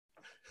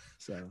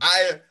So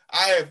I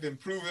have been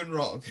proven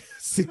wrong.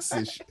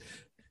 Six-ish.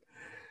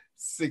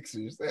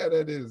 Yeah,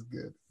 that is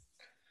good.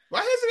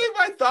 Why hasn't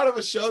anybody thought of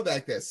a show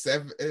like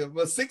that?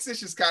 Well,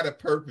 six-ish is kind of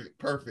perfect.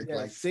 yeah,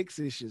 Like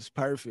six-ish is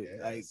perfect.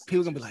 Yeah, like six-ish.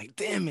 people gonna be like,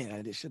 damn it,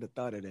 I just should have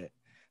thought of that.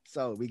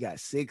 So we got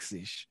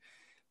six-ish.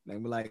 Like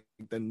we like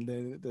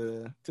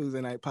the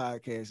Tuesday night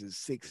podcast is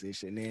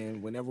six-ish, and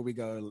then whenever we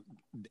go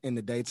in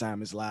the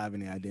daytime, it's live in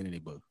the identity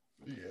book.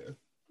 Yeah.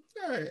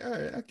 All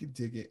right. I can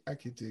dig it.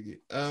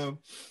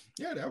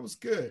 Yeah, that was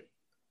good.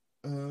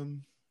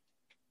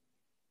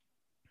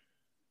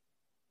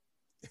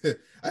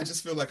 I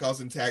just feel like I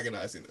was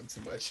antagonizing them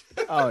too much.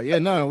 Oh yeah,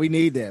 no, we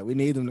need that. We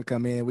need them to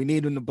come in. We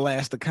need them to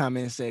blast the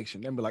comment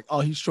section. Then be like, oh,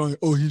 he's trying.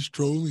 Oh, he's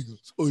trolling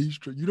us. Oh, you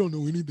don't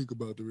know anything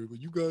about the Red Pill.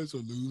 You guys are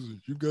losers.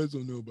 You guys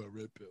don't know about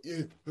Red Pill.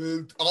 Yeah,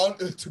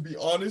 to be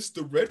honest,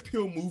 the Red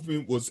Pill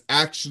movement was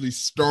actually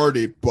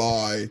started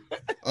by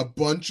a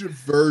bunch of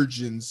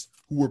virgins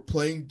who were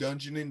playing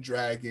Dungeons and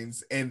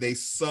Dragons, and they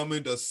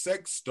summoned a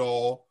sex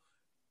doll,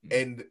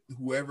 and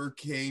whatever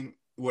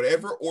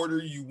order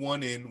you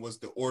went in was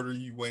the order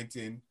you went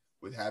in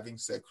with having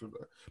sex with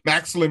her.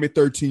 Max limit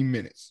 13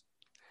 minutes.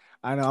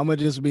 I know. I'm gonna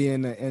just be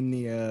in the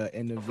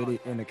video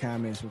in the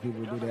comments when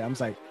people do that. I'm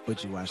just like,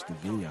 but you watched the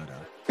video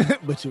though.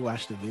 But you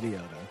watched the video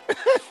though.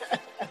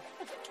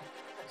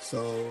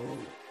 So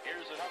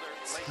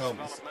tell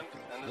me something.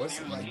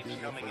 What's it like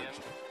being a virgin?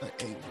 An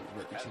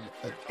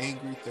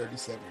angry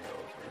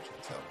 37-year-old virgin.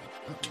 Tell me.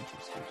 I'm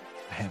interested.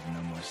 I have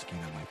no more skin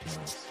on my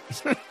penis.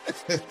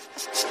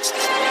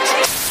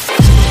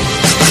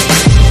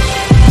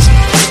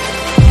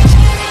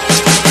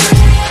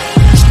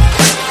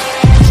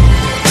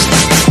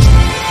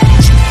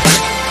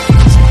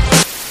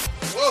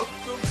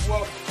 Welcome to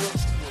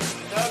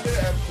another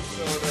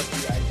episode of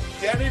The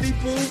Identity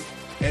Booth,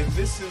 and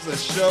this is a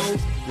show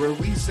where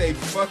we say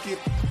fuck it,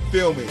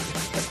 film it.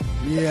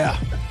 Yeah,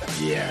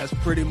 that's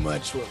pretty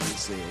much what we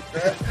said.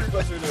 That's pretty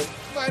much what we do.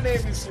 My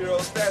name is Cyril,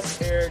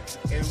 that's Eric,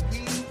 and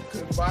we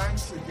combine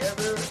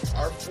together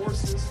our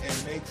forces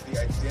and make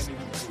The Identity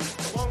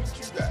Booth, along with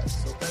you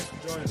guys. So thanks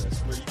for joining us,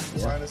 where you can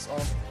find us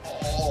on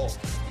all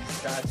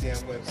these goddamn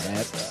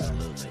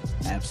websites.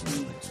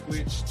 Absolutely.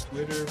 Twitch,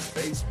 Twitter,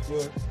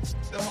 Facebook,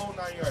 the whole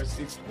 9 yards.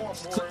 If you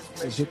want more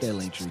information, Just hit that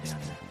link tree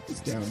down there. It's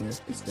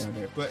down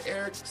there. But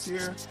Eric's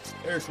here.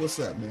 Eric, what's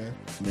up, man?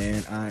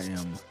 Man, I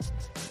am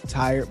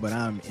tired, but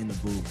I'm in the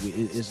booth.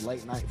 It's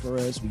late night for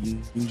us. We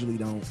usually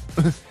don't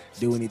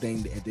do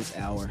anything at this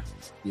hour,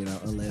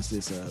 unless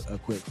it's a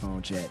quick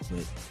phone chat.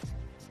 But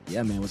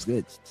yeah, man, what's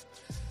good?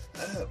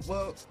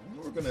 Well,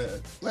 we're gonna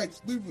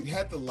we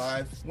had the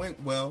live,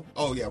 went well.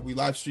 Oh yeah, we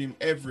live stream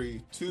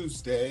every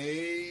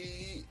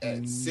Tuesday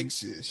at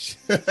 6ish.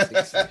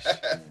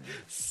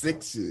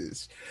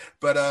 6ish.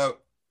 But oh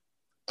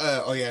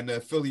yeah, and the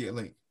affiliate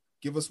link.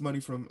 Give us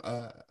money from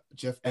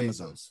Jeff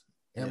Bezos.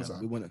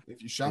 Amazon. Yeah,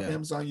 if you shop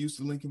Amazon, use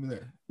the link in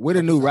there. We're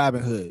the new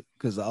Robin Hood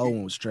because the old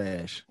one was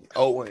trash.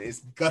 Old one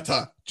is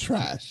gutter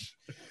trash.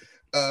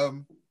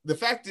 The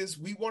fact is,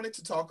 we wanted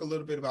to talk a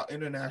little bit about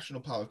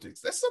international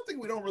politics. That's something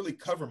we don't really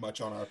cover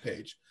much on our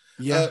page.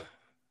 Yeah,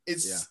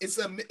 it's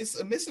a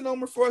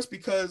misnomer for us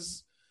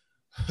because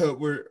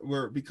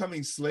we're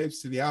becoming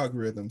slaves to the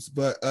algorithms.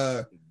 But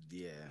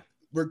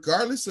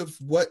regardless of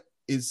what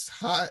is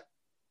hot,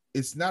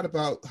 it's not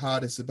about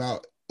hot. It's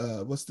about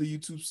what's the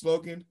YouTube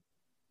slogan?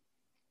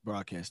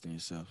 Broadcasting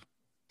yourself.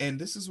 And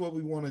this is what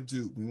we want to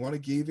do. We want to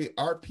give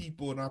our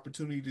people an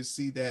opportunity to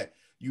see that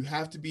you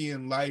have to be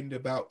enlightened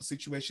about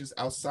situations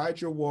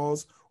outside your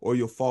walls, or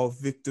you'll fall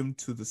victim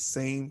to the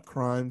same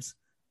crimes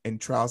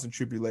and trials and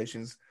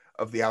tribulations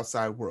of the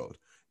outside world.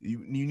 You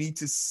need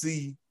to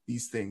see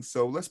these things.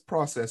 So let's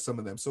process some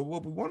of them. So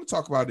what we want to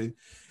talk about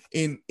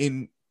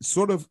in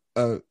sort of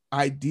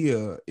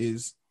idea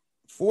is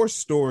 4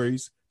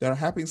 stories that are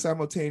happening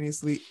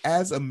simultaneously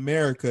as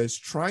America is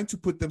trying to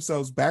put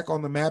themselves back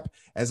on the map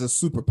as a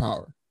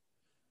superpower.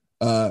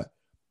 I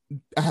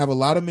have a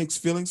lot of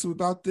mixed feelings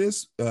about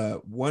this.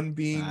 One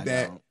being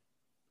and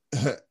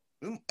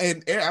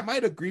I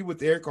might agree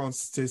with Eric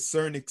to a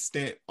certain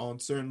extent on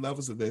certain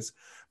levels of this,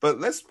 but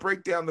let's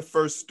break down the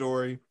first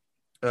story.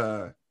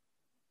 You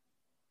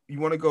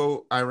want to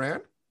go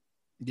Iran?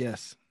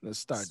 Yes, let's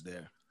start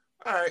there.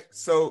 All right.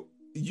 So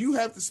you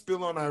have the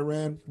spill on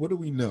Iran. What do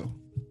we know?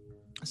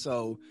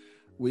 So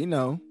we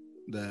know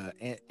the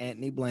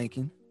Antony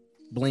Blinken.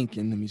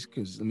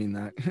 Let me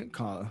not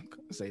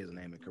say his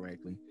name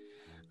incorrectly.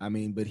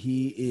 But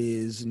he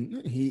is.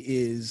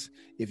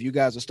 If you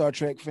guys are Star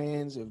Trek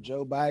fans, if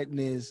Joe Biden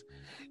is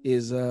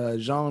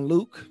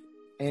Jean-Luc,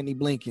 Antony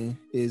Blinken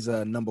is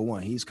number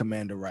 1. He's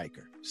Commander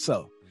Riker.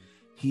 So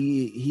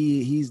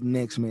he's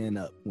next man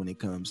up when it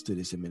comes to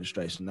this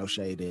administration. No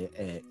shade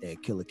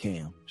at Killer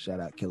Cam. Shout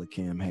out Killer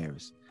Cam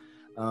Harris.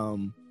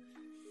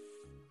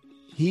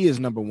 He is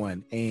number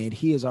 1, and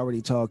he is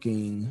already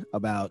talking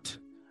about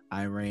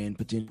Iran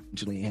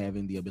potentially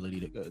having the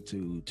ability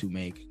to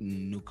make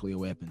nuclear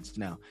weapons.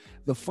 Now,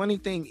 the funny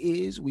thing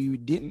is, we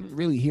didn't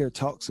really hear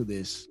talks of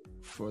this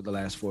for the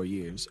last 4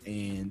 years,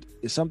 and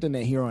it's something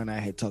that Hero and I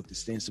had talked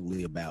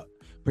extensively about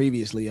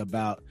previously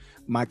about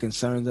my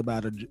concerns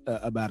about a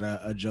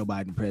Joe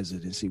Biden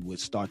presidency would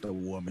start the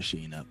war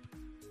machine up.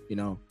 You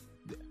know,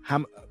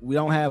 we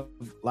don't have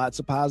lots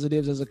of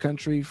positives as a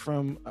country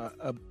from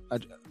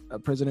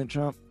President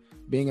Trump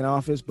being in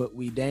office, but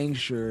we dang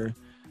sure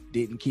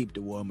didn't keep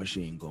the war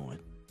machine going.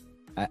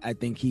 I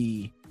think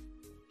he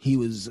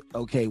was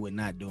okay with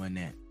not doing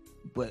that.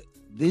 But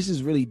this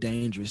is really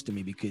dangerous to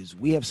me because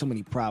we have so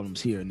many problems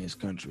here in this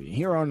country.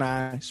 Hero and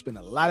I spend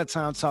a lot of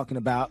time talking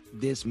about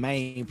this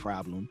main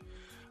problem,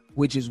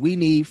 which is we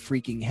need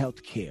freaking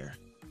health care.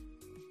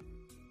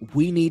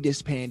 We need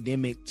this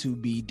pandemic to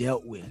be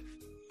dealt with.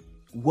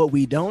 What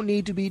we don't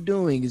need to be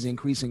doing is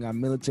increasing our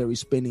military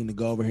spending to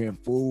go over here and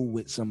fool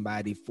with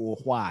somebody for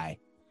why.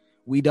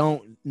 We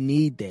don't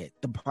need that.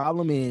 The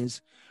problem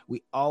is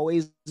we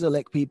always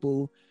elect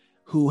people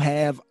who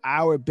have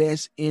our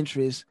best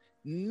interests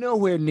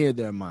nowhere near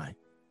their mind.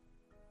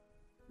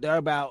 They're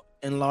about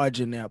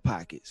enlarging their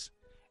pockets.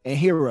 And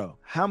Hero,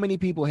 how many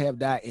people have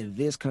died in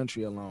this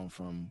country alone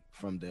from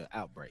the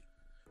outbreak?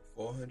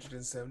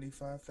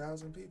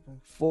 475,000 people.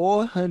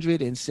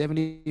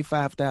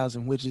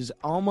 475,000, which is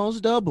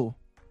almost double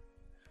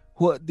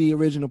what the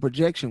original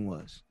projection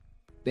was.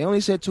 They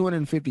only said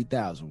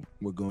 250,000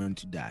 were going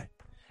to die.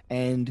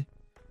 And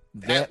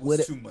that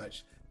was too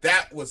much.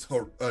 That was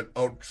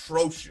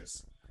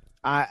atrocious.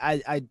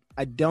 I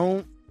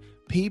don't.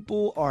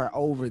 People are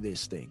over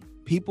this thing.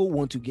 People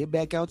want to get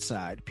back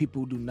outside.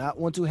 People do not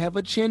want to have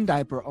a chin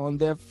diaper on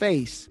their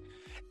face.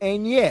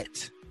 And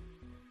yet,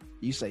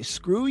 you say,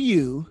 screw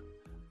you.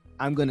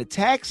 I'm going to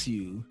tax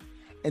you.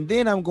 And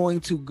then I'm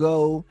going to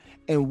go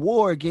and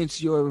war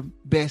against your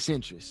best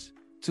interests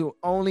to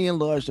only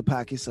enlarge the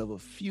pockets of a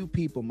few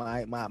people,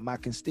 my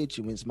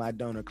constituents, my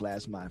donor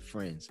class, my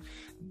friends.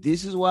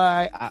 This is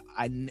why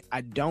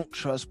I don't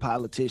trust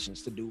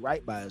politicians to do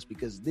right by us,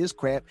 because this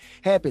crap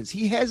happens.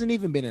 He hasn't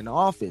even been in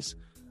office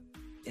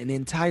an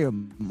entire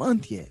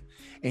month yet.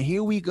 And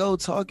here we go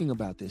talking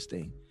about this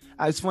thing.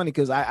 It's funny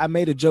because I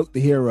made a joke to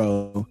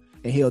Hero,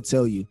 and he'll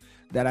tell you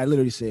that I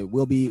literally said,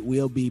 we'll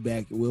be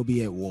back. We'll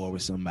be at war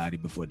with somebody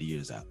before the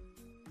year's out.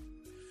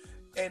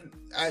 And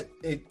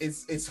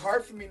it's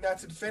hard for me not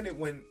to defend it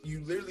when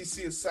you literally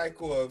see a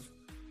cycle of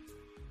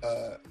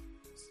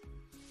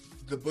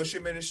the Bush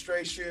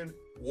administration,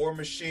 war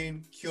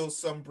machine, kill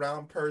some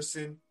brown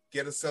person,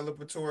 get a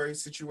celebratory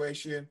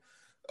situation.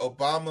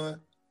 Obama,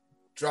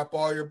 drop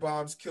all your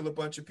bombs, kill a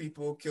bunch of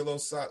people, kill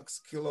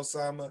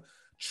Osama.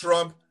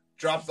 Trump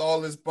dropped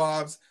all his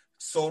bombs,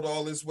 sold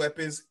all his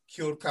weapons,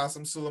 killed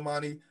Qasem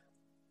Soleimani.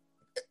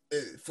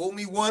 Fool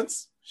me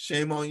once,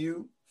 shame on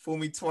you. Fool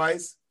me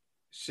twice,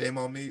 shame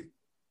on me.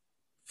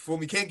 Fool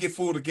me, can't get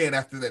fooled again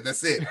after that.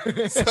 That's it.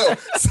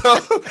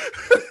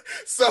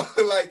 So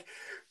like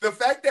the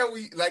fact that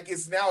we like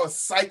it's now a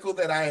cycle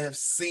that I have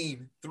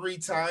seen 3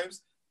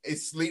 times.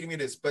 It's leading me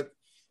to this, but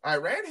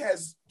Iran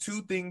has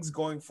 2 things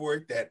going for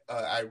it that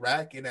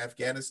Iraq and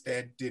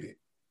Afghanistan didn't.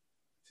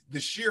 The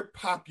sheer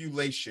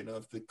population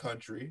of the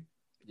country,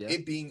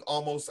 it being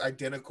almost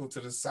identical to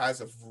the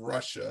size of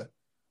Russia.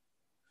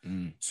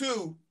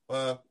 2,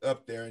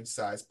 up there in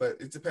size,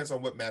 but it depends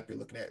on what map you're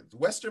looking at.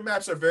 Western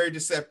maps are very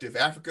deceptive.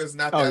 Africa is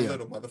not that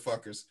little,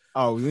 motherfuckers.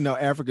 Oh, you know,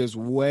 Africa is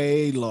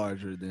way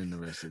larger than the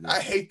rest of this.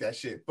 I hate that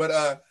shit.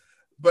 But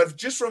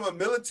just from a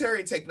military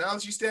and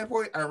technology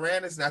standpoint,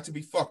 Iran is not to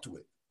be fucked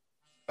with.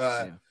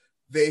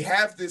 They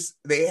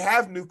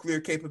have nuclear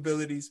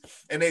capabilities,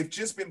 and they've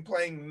just been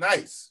playing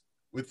nice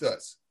with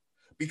us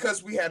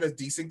because we had a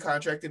decent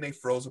contract and they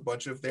froze a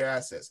bunch of their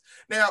assets.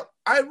 Now,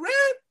 Iran,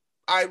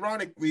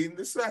 ironically, and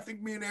this I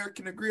think me and Eric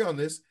can agree on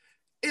this,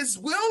 is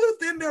well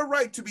within their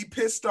right to be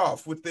pissed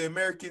off with the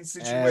American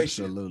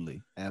situation.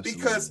 Absolutely.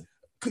 Because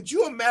could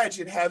you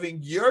imagine having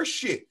your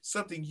shit,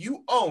 something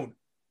you own,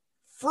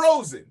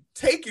 frozen,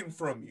 taken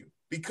from you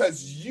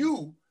because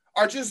you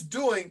are just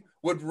doing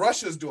what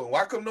Russia's doing?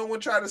 Why come no one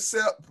try to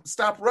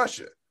stop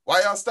Russia?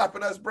 Why y'all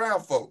stopping us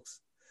brown folks?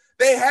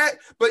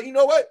 But you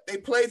know what? They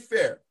played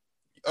fair.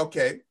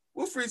 Okay,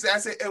 we'll freeze the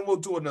asset and we'll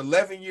do an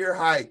 11-year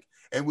hike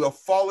and we'll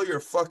follow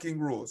your fucking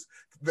rules.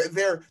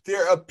 They're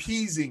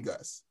appeasing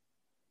us.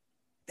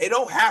 They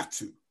don't have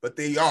to, but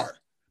they are,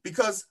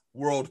 because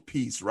world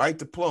peace, right?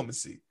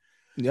 Diplomacy.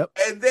 Yep.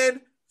 And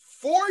then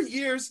 4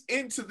 years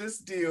into this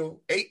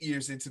deal, 8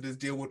 years into this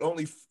deal, with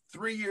only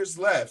 3 years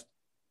left,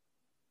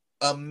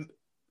 the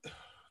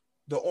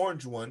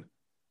orange one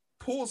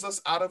pulls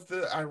us out of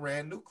the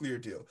Iran nuclear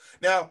deal.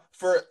 Now,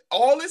 for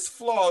all its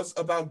flaws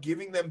about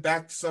giving them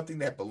back something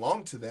that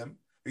belonged to them,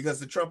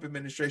 because the Trump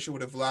administration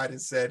would have lied and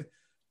said,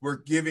 we're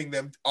giving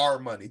them our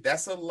money.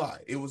 That's a lie.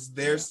 It was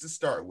theirs to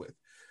start with.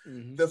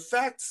 Mm-hmm. The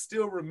fact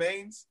still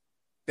remains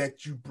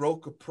that you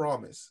broke a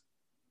promise.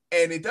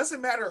 And it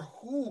doesn't matter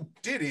who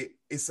did it,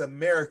 it's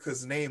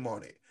America's name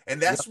on it.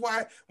 And that's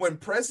why when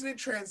president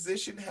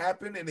transition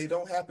happen and they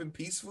don't happen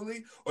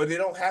peacefully, or they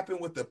don't happen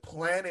with a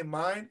plan in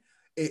mind,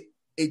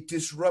 it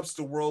disrupts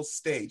the world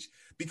stage.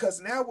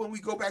 Because now when we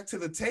go back to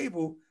the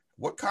table,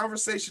 what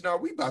conversation are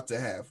we about to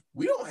have?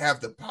 We don't have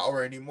the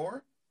power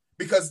anymore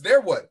because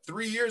they're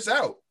 3 years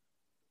out.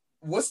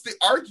 What's the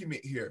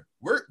argument here?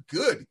 We're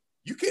good.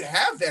 You can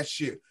have that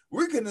shit.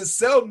 We're going to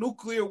sell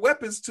nuclear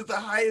weapons to the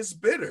highest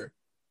bidder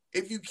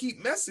if you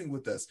keep messing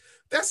with us.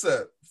 That's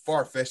a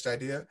far-fetched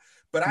idea,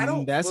 but I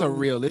don't. That's a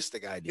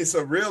realistic idea. It's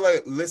a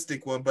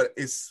realistic one, but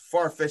it's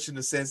far-fetched in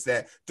the sense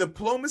that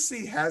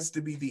diplomacy has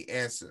to be the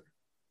answer.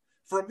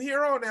 From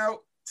here on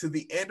out to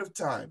the end of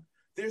time,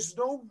 there's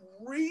no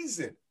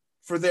reason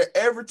for there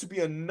ever to be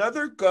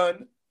another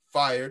gun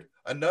fired,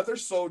 another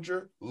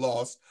soldier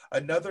lost,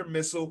 another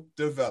missile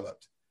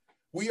developed.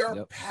 We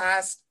are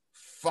past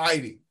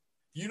fighting.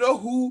 You know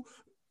who?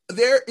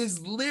 There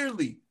is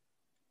literally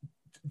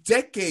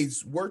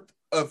decades worth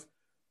of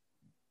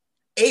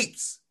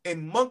apes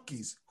and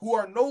monkeys who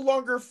are no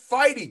longer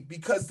fighting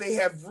because they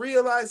have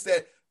realized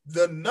that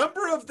the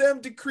number of them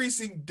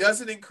decreasing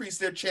doesn't increase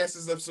their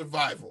chances of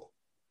survival.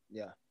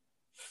 Yeah.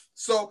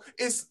 So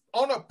it's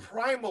on a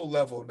primal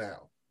level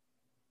now.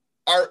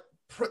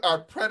 Our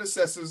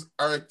predecessors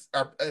are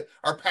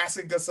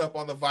passing us up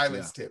on the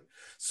violence tip.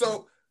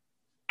 So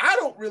I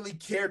don't really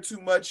care too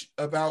much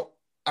about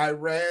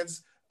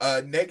Iran's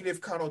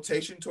negative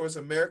connotation towards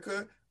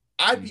America.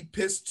 I'd be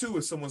pissed too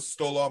if someone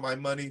stole all my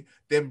money,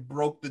 then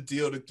broke the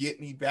deal to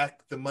get me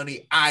back the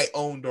money I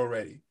owned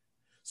already.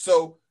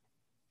 So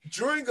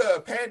during a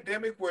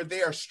pandemic where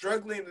they are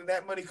struggling and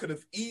that money could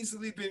have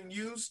easily been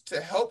used to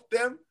help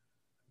them,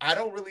 I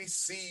don't really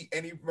see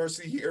any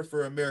mercy here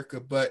for America.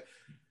 But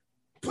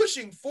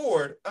pushing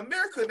forward,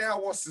 America now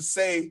wants to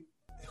say,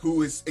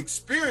 who is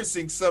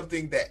experiencing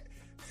something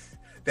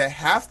that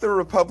half the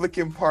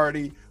Republican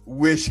Party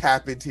wish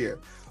happened here.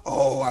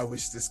 Oh, I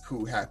wish this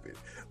coup happened.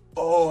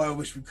 Oh, I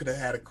wish we could have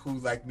had a coup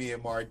like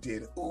Myanmar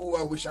did. Oh,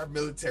 I wish our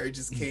military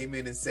just came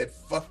in and said,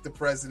 fuck the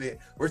president.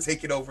 We're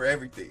taking over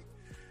everything.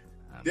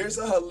 There's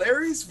a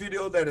hilarious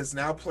video that is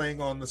now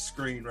playing on the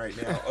screen right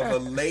now of a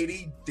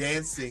lady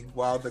dancing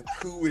while the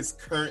coup is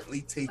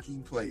currently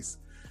taking place.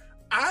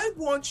 I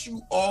want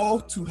you all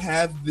to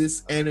have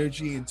this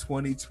energy in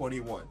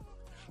 2021.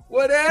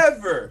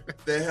 Whatever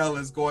the hell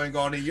is going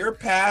on in your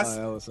past,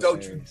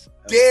 don't you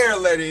dare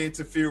let it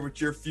interfere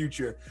with your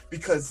future,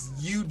 because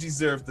you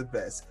deserve the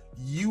best.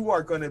 You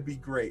are going to be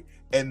great.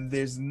 And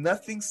there's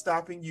nothing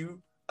stopping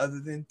you other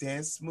than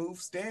dance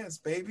moves, dance,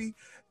 baby.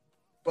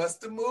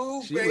 Bust a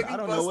move, baby. I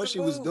don't know what she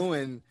was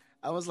doing.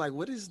 I was like,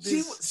 what is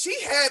this?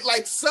 She had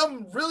like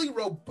some really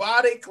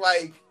robotic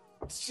like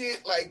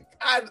shit. Like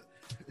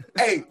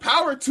hey,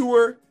 power to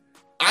her.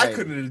 I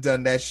couldn't have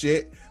done that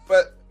shit.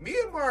 But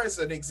Myanmar is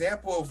an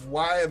example of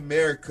why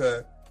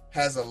America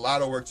has a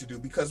lot of work to do.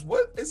 Because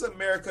what is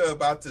America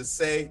about to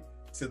say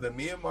to the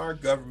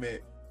Myanmar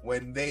government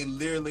when they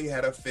literally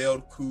had a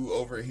failed coup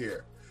over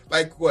here?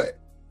 Like what?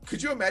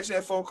 Could you imagine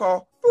that phone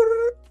call?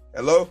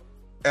 Hello?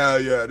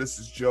 Yeah, this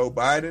is Joe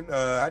Biden.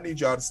 I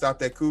need y'all to stop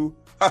that coup.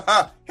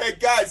 Hey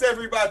guys,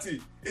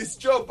 everybody, it's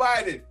Joe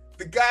Biden,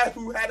 the guy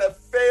who had a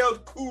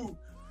failed coup.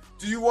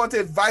 Do you want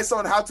advice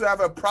on how to have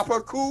a proper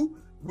coup?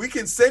 We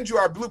can send you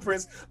our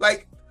blueprints.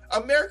 Like,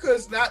 America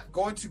is not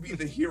going to be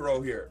the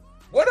hero here.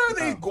 What are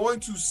they going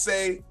to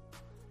say?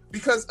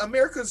 Because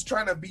America is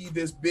trying to be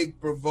this big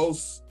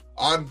bravos.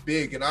 I'm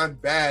big and I'm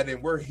bad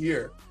and we're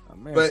here.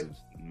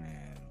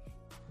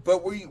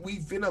 But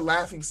we've been a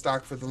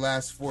laughingstock for the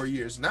last 4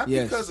 years, not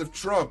because of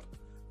Trump,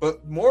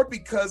 but more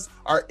because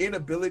our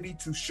inability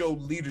to show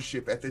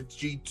leadership at the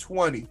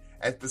G20,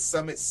 at the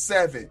Summit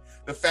 7,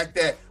 the fact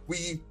that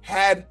we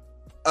had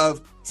a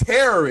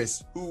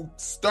terrorist who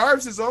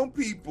starves his own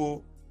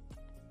people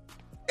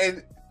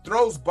and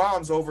throws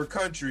bombs over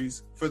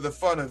countries for the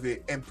fun of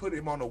it and put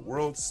him on a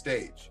world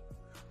stage.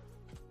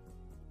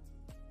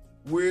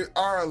 We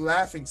are a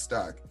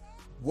laughingstock.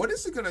 What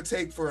is it going to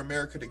take for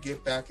America to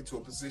get back into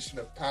a position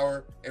of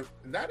power, and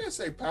not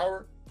necessarily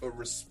power, but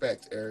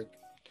respect, Eric?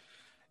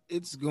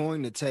 It's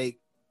going to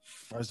take,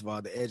 first of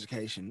all, the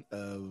education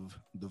of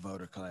the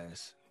voter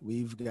class.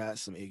 We've got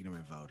some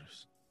ignorant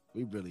voters.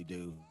 We really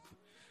do.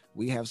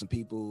 We have some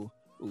people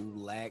who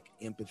lack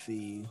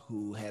empathy,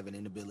 who have an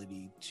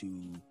inability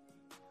to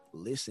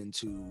listen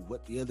to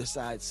what the other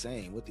side's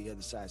saying, what the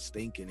other side's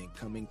thinking, and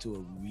coming to a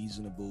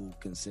reasonable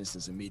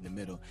consensus and meet in the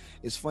middle.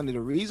 It's funny.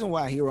 The reason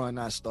why Hero and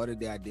I started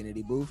the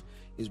Identity Booth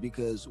is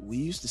because we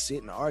used to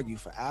sit and argue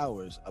for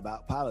hours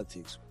about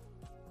politics,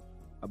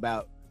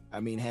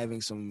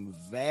 having some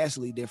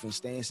vastly different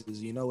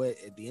stances. You know what?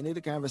 At the end of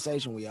the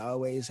conversation, we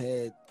always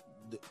had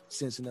the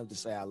sense enough to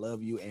say, I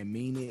love you, and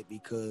mean it,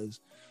 because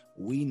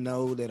we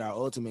know that our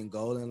ultimate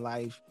goal in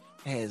life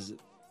has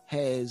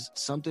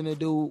something to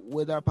do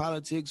with our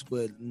politics,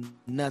 but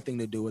nothing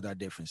to do with our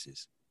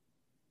differences.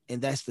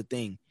 And that's the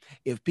thing.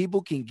 If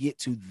people can get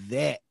to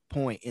that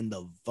point in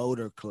the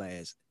voter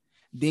class,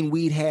 then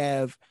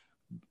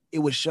it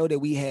would show that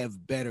we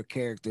have better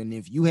character. And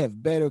if you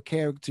have better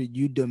character,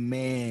 you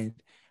demand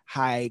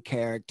high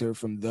character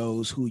from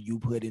those who you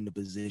put in the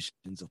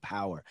positions of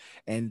power.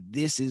 And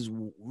this is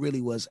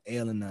really what's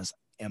ailing us,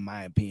 in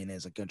my opinion,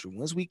 as a country.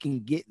 Once we can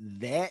get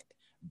that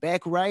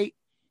back right,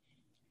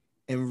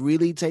 and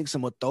really take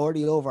some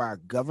authority over our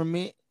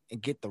government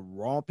and get the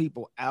wrong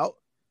people out,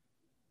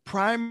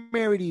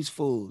 primary these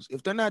fools.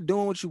 If they're not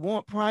doing what you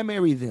want,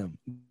 primary them.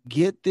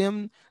 Get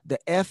them the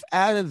F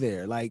out of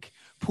there. Like,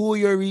 pull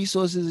your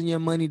resources and your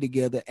money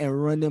together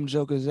and run them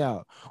jokers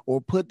out,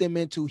 or put them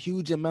into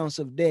huge amounts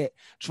of debt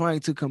trying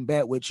to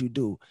combat what you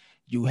do.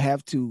 You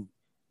have to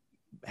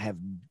have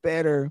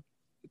better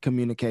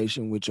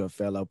communication with your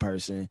fellow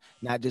person,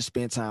 not just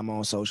spend time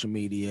on social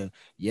media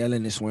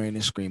yelling and swearing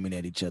and screaming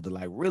at each other.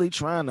 Like, really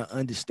trying to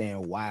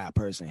understand why a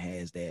person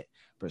has that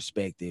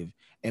perspective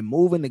and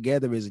moving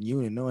together as a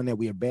unit, knowing that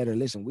we are better.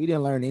 Listen, we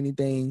didn't learn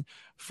anything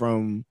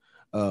from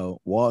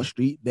Wall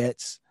Street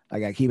bets.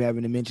 Like, I keep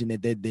having to mention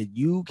that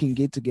you can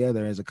get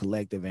together as a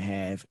collective and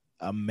have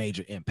a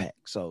major impact.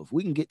 So if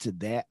we can get to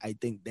that, I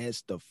think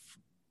that's the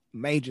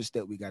major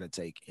step we got to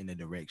take in the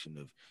direction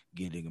of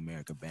getting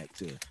America back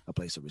to a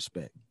place of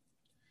respect.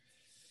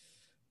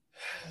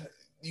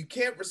 You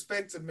can't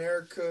respect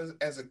America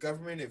as a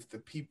government if the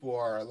people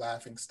are a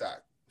laughing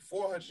stock.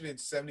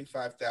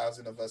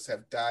 475,000 of us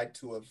have died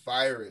to a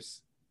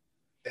virus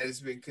that has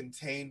been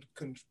contained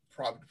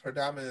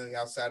predominantly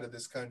outside of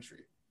this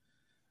country.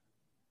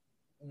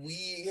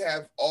 We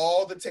have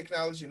all the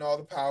technology and all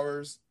the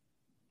powers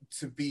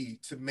to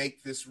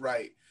make this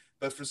right.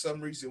 But for some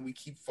reason, we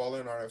keep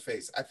falling on our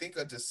face. I think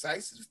a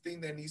decisive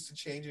thing that needs to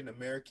change in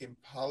American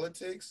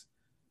politics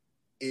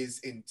is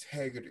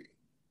integrity.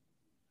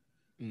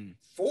 8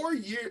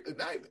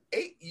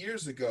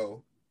 years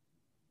ago,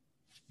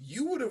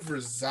 you would have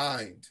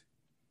resigned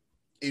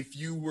if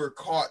you were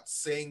caught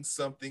saying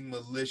something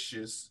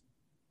malicious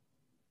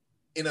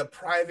in a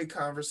private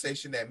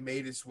conversation that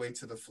made its way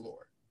to the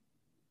floor.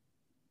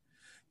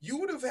 You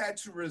would have had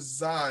to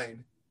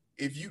resign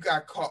if you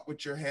got caught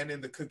with your hand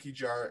in the cookie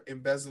jar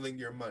embezzling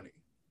your money.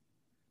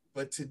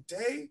 But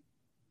today,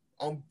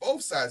 on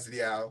both sides of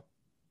the aisle,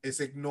 it's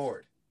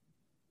ignored.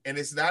 And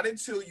it's not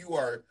until you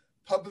are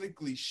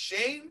publicly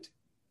shamed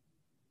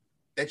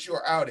that you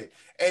are outed.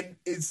 And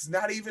it's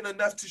not even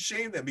enough to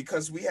shame them,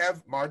 because we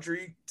have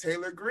Marjorie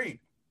Taylor Greene,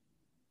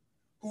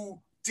 who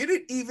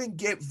didn't even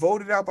get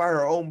voted out by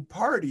her own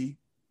party,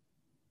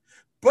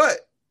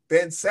 but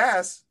Ben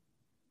Sasse,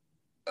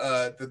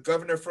 the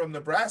governor from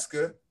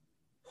Nebraska,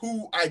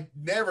 who I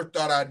never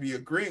thought I'd be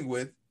agreeing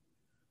with,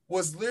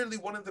 was literally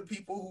one of the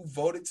people who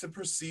voted to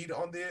proceed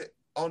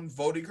on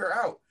voting her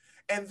out.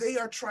 And they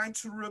are trying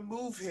to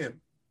remove him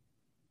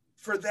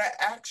for that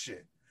action.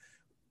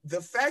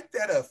 The fact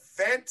that a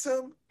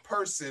phantom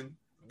person,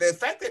 the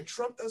fact that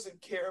Trump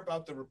doesn't care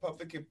about the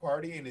Republican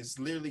Party and is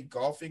literally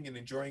golfing and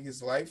enjoying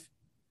his life,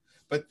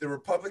 but the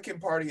Republican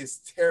Party is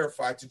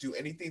terrified to do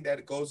anything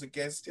that goes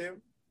against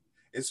him,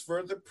 is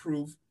further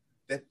proof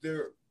that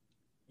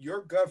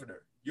your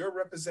governor, your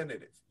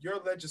representative, your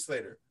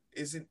legislator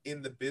isn't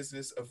in the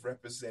business of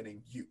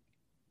representing you.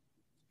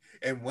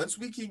 And once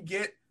we can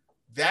get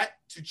that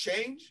to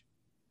change,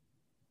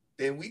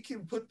 then we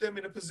can put them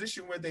in a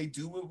position where they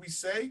do what we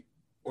say,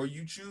 or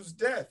you choose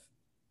death.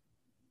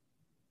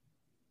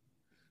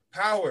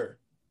 Power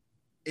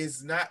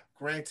is not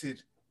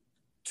granted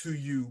to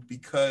you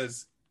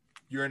because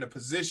you're in a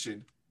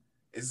position.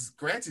 It's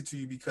granted to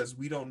you because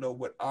we don't know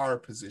what our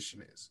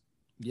position is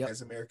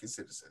as American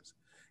citizens.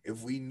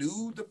 If we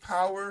knew the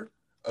power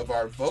of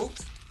our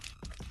vote,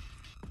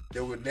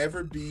 there would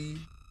never be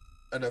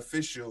an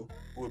official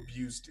who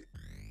abused it,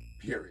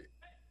 period.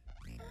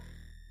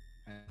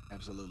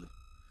 Absolutely.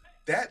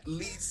 That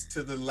leads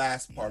to the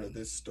last part of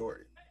this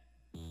story,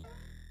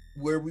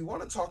 where we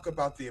want to talk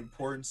about the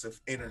importance of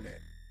internet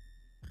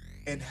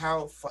and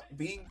how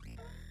being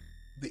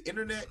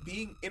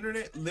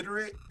internet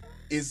literate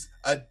is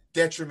a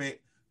detriment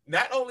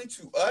not only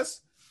to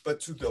us, but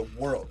to the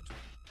world.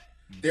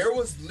 There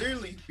was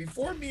literally,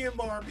 before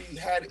Myanmar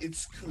had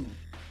its coup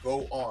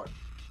go on,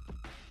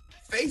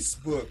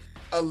 Facebook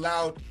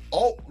allowed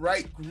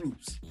alt-right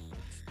groups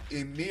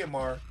in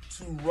Myanmar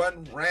to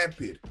run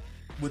rampant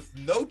with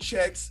no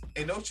checks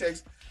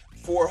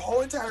for a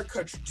whole entire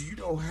country. Do you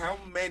know how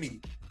many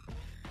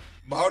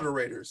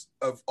moderators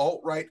of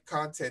alt-right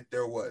content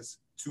there was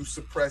to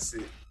suppress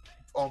it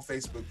on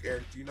Facebook,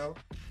 Eric? Do you know?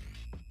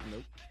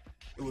 Nope.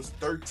 It was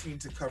 13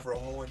 to cover a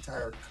whole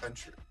entire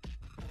country.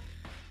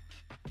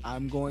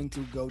 I'm going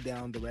to go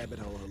down the rabbit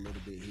hole a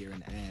little bit here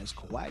and ask,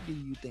 why do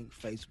you think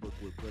Facebook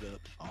would put up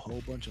a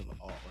whole bunch of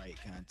alt-right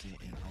content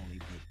and only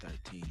put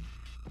 13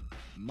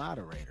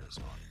 moderators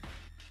on it?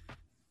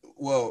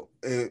 Well,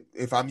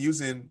 if I'm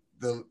using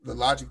the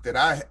logic that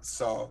I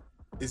saw,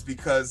 is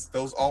because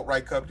those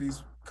alt-right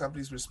companies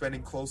were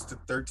spending close to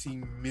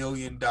 $13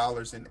 million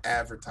in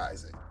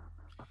advertising.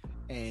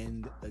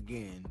 And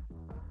again,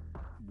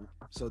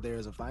 so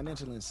there's a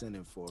financial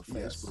incentive for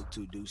Facebook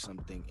to do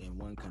something in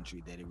one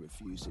country that it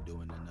refused to do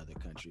in another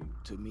country.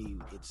 To me,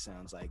 it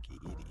sounds like it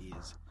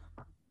is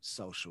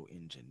social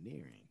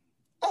engineering.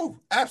 Oh,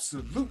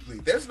 absolutely.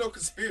 There's no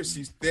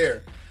conspiracies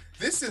there.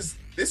 This is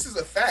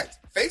a fact.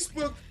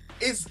 Facebook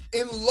is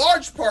in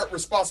large part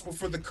responsible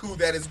for the coup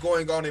that is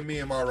going on in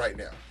Myanmar right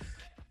now.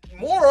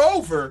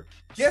 Moreover,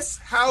 guess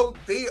how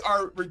they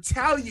are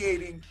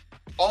retaliating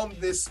on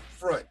this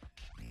front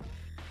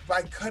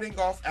by cutting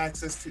off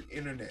access to the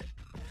internet.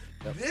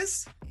 Yep.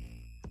 This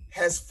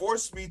has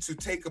forced me to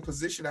take a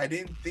position I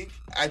didn't think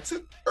I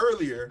took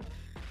earlier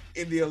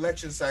in the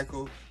election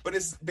cycle, but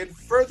it's been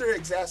further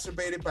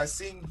exacerbated by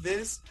seeing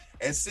this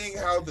and seeing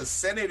how the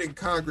Senate and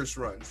Congress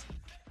runs.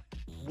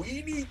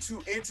 We need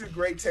to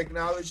integrate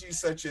technology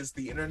such as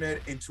the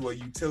internet into a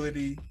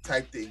utility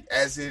type thing,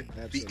 as in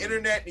the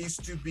internet needs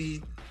to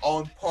be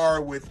on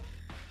par with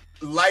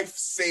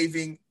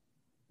life-saving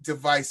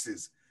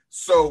devices.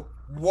 So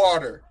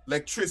water,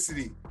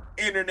 electricity,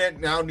 internet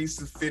now needs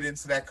to fit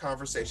into that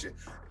conversation.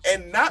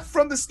 And not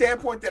from the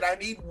standpoint that I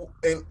need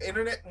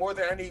internet more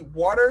than I need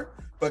water,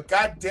 but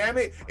God damn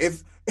it,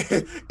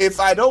 if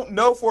I don't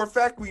know for a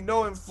fact, we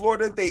know in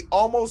Florida they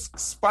almost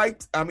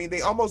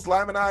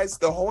limonized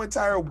the whole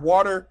entire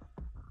water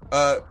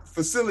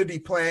facility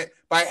plant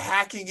by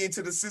hacking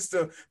into the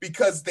system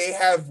because they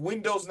have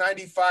Windows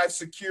 95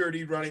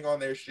 security running on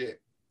their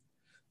shit.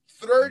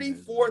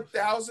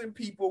 34,000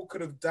 people could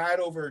have died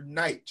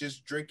overnight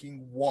just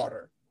drinking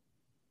water.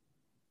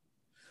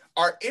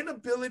 Our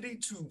inability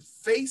to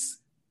face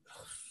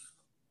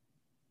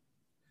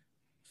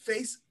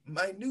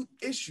minute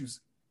issues.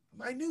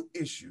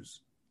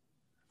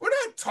 We're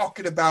not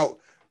talking about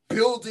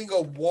building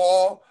a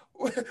wall.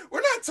 We're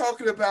not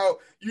talking about,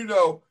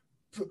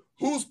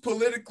 who's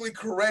politically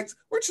correct.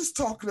 We're just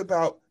talking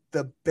about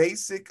the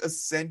basic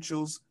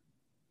essentials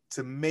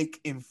to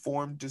make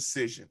informed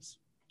decisions.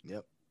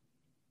 Yep.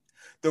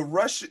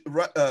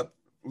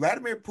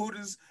 Vladimir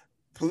Putin's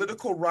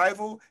political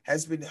rival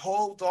has been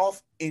held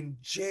off in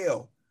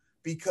jail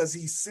because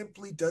he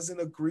simply doesn't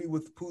agree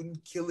with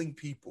Putin killing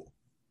people.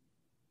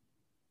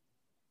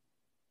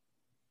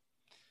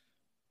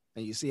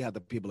 And you see how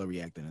the people are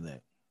reacting to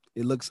that.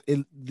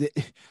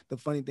 The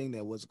funny thing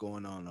that what's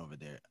going on over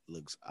there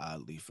looks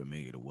oddly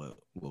familiar to what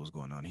was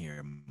going on here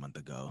a month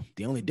ago.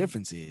 The only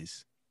difference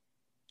is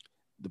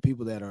the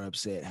people that are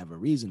upset have a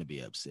reason to be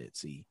upset.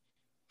 See,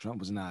 Trump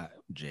was not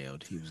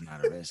jailed. He was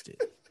not arrested.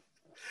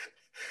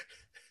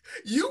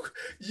 You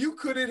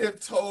couldn't have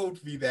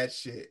told me that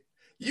shit.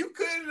 You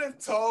couldn't have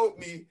told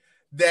me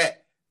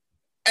that,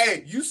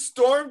 hey, you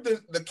stormed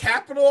the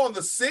Capitol on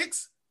the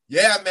 6th?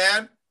 Yeah,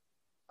 man.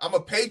 I'm a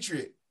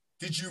patriot.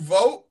 Did you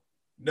vote?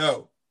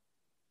 No.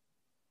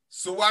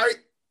 So why?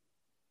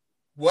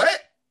 What?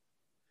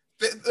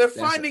 They're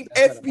finding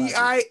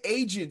FBI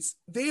agents.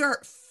 They are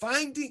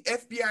finding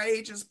FBI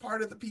agents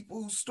part of the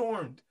people who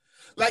stormed.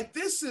 Like,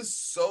 this is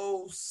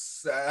so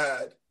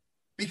sad.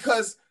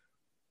 Because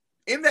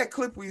in that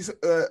clip we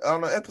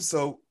on an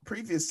episode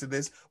previous to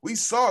this, we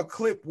saw a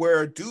clip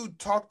where a dude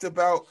talked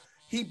about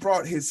he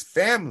brought his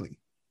family.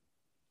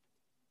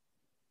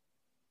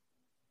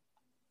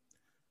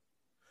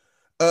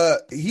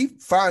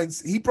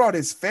 He brought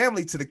his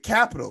family to the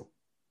Capitol,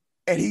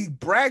 and he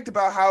bragged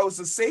about how it was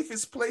the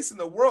safest place in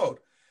the world.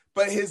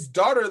 But his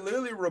daughter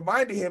literally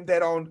reminded him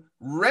that on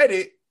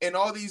Reddit and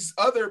all these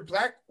other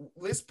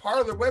blacklist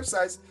parlor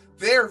websites,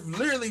 they're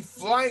literally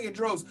flying in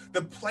droves.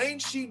 The plane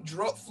she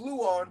flew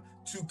on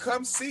to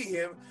come see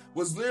him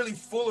was literally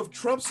full of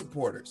Trump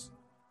supporters.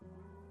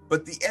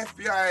 But the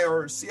FBI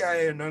or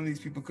CIA or none of these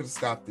people could have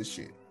stopped this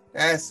shit.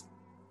 That's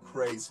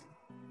crazy.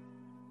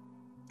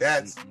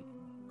 That's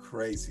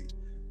crazy.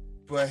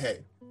 But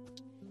hey,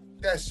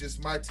 that's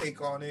just my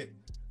take on it.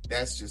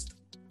 That's just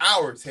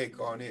our take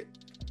on it.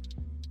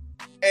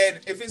 And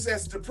if it's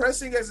as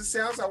depressing as it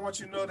sounds, I want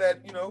you to know that,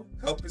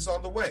 help is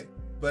on the way.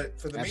 But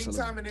for the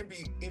meantime and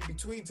in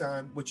between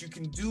time, what you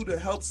can do to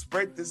help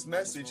spread this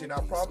message, and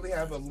I'll probably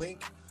have a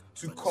link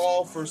to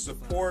call for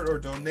support or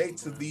donate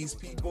to these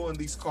people and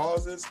these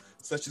causes,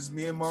 such as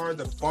Myanmar,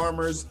 the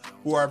farmers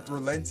who are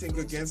relenting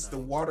against the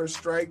water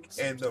strike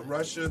and the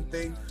Russia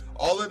thing.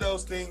 All of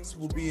those things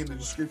will be in the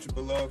description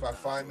below if I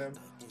find them.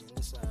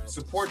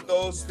 Support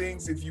those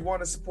things. If you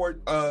want to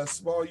support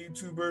small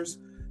YouTubers,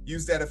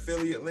 use that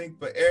affiliate link.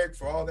 But Eric,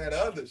 for all that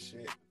other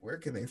shit, where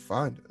can they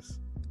find us?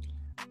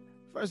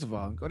 First of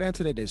all, go down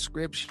to the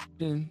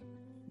description.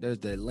 There's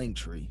the link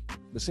tree.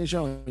 But since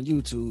you're on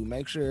YouTube,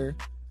 make sure,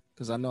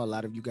 because I know a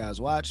lot of you guys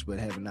watch but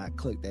have not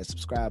clicked that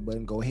subscribe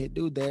button, go ahead,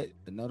 do that.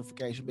 The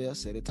notification bell,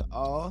 set it to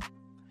all.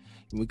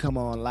 And we come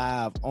on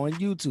live on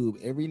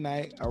YouTube every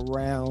night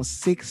around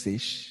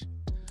 6-ish.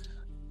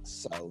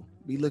 So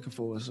be looking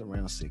for us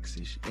around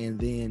 6-ish. And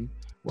then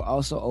we're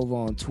also over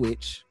on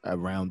Twitch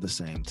around the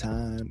same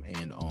time,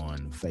 and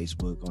on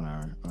Facebook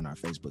on our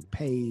Facebook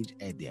page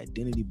at The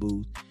Identity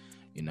Booth.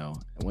 And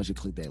once you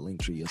click that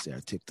link tree, you'll see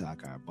our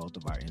TikTok, both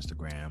of our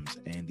Instagrams,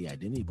 and The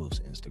Identity Booth's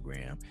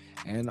Instagram,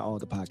 and all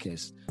the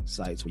podcast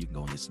sites where you can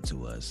go and listen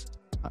to us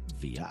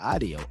via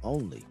audio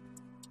only.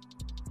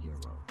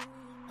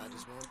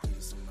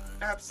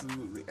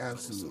 Absolutely.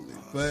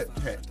 But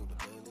hey,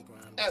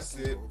 that's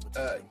it.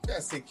 You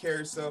guys take care of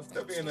yourself.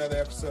 There'll be another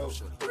episode.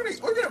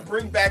 We're gonna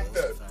bring back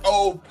the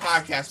old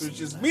podcast,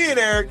 which is me and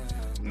Eric.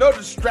 No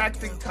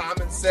distracting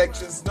comment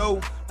sections. No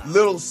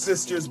little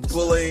sisters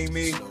bullying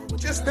me.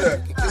 Just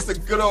a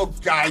good old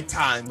guy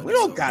time. We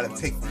don't gotta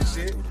take this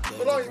shit.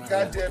 But all you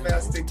goddamn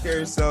ass, take care of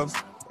yourselves.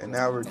 And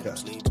now we're done.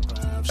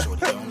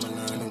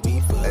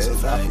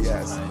 It's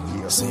obvious.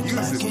 Seems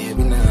like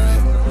every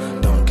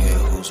night. Don't care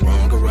who's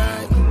wrong or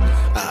right.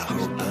 I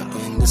hope I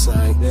can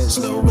decide.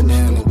 Slow it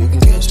down and we can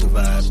catch the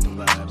vibe.